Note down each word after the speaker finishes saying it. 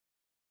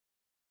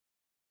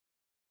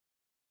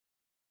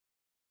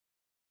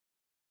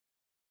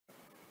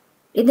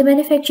In the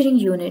manufacturing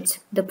units,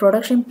 the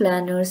production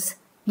planners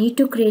need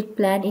to create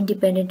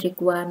plan-independent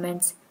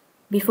requirements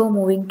before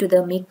moving to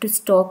the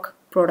make-to-stock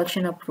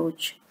production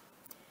approach.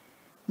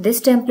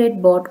 This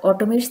template bot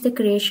automates the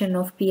creation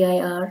of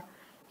PIR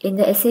in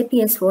the SAP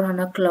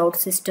S/4HANA Cloud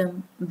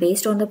system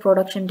based on the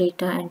production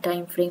data and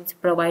timeframes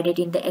provided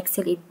in the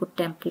Excel input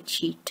template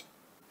sheet.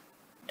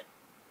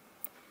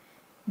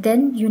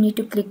 Then you need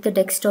to click the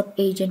desktop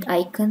agent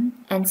icon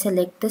and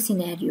select the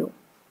scenario.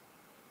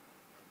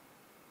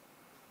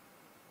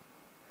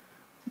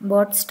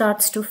 Bot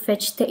starts to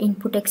fetch the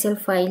input Excel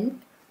file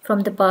from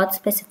the path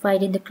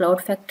specified in the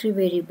Cloud Factory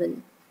variable.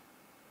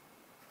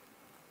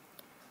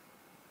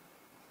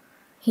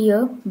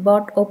 Here,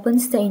 bot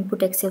opens the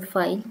input Excel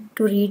file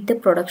to read the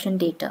production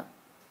data.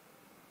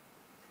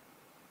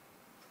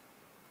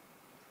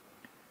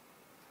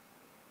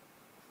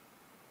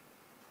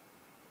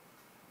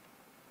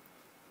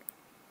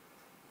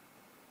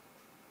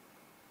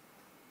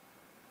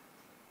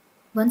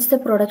 Once the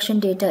production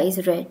data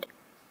is read,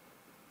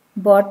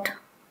 bot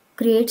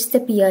creates the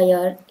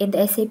PIR in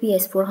the SAP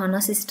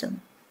S/4HANA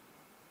system.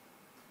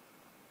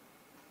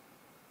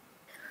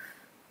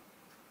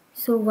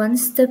 So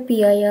once the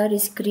PIR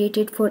is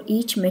created for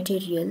each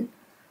material,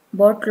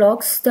 bot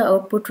logs the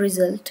output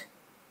result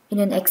in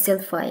an Excel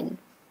file.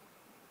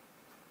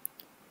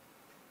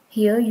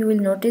 Here you will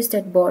notice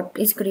that bot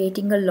is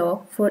creating a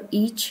log for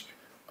each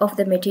of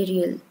the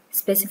material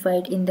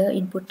specified in the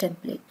input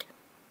template.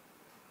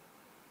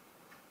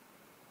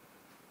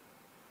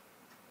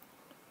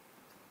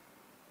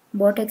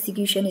 Bot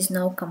execution is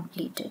now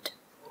completed.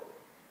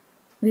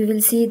 We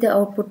will see the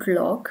output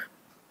log.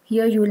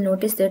 Here you will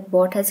notice that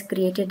bot has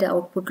created the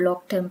output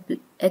log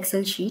template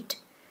Excel sheet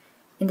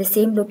in the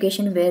same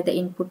location where the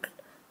input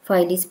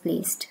file is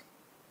placed.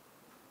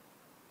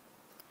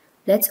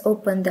 Let's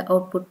open the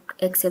output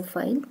Excel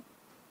file.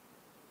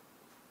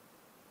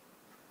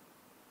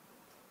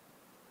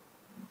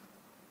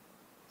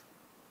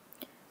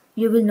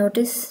 You will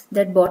notice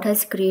that bot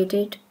has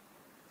created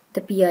the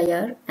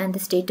PIR and the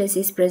status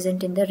is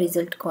present in the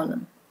result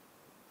column.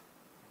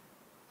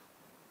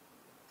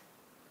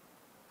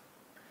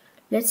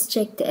 Let's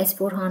check the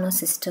S/4HANA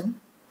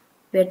system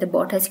where the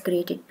bot has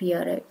created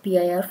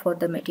PIR for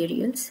the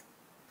materials.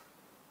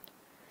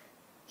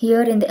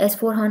 Here in the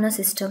S/4HANA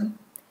system,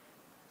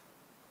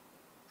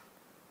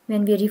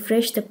 when we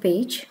refresh the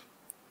page,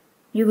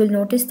 you will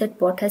notice that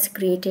bot has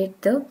created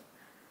the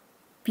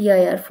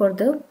PIR for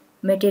the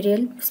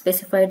material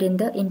specified in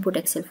the input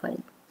Excel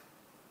file.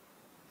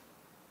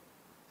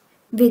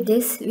 With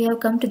this, we have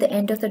come to the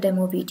end of the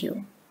demo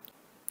video.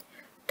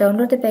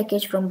 Download the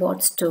package from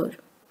Bot Store,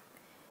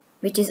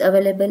 which is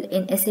available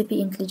in SAP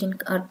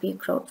Intelligent RPA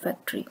Cloud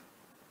Factory.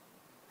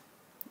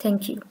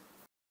 Thank you.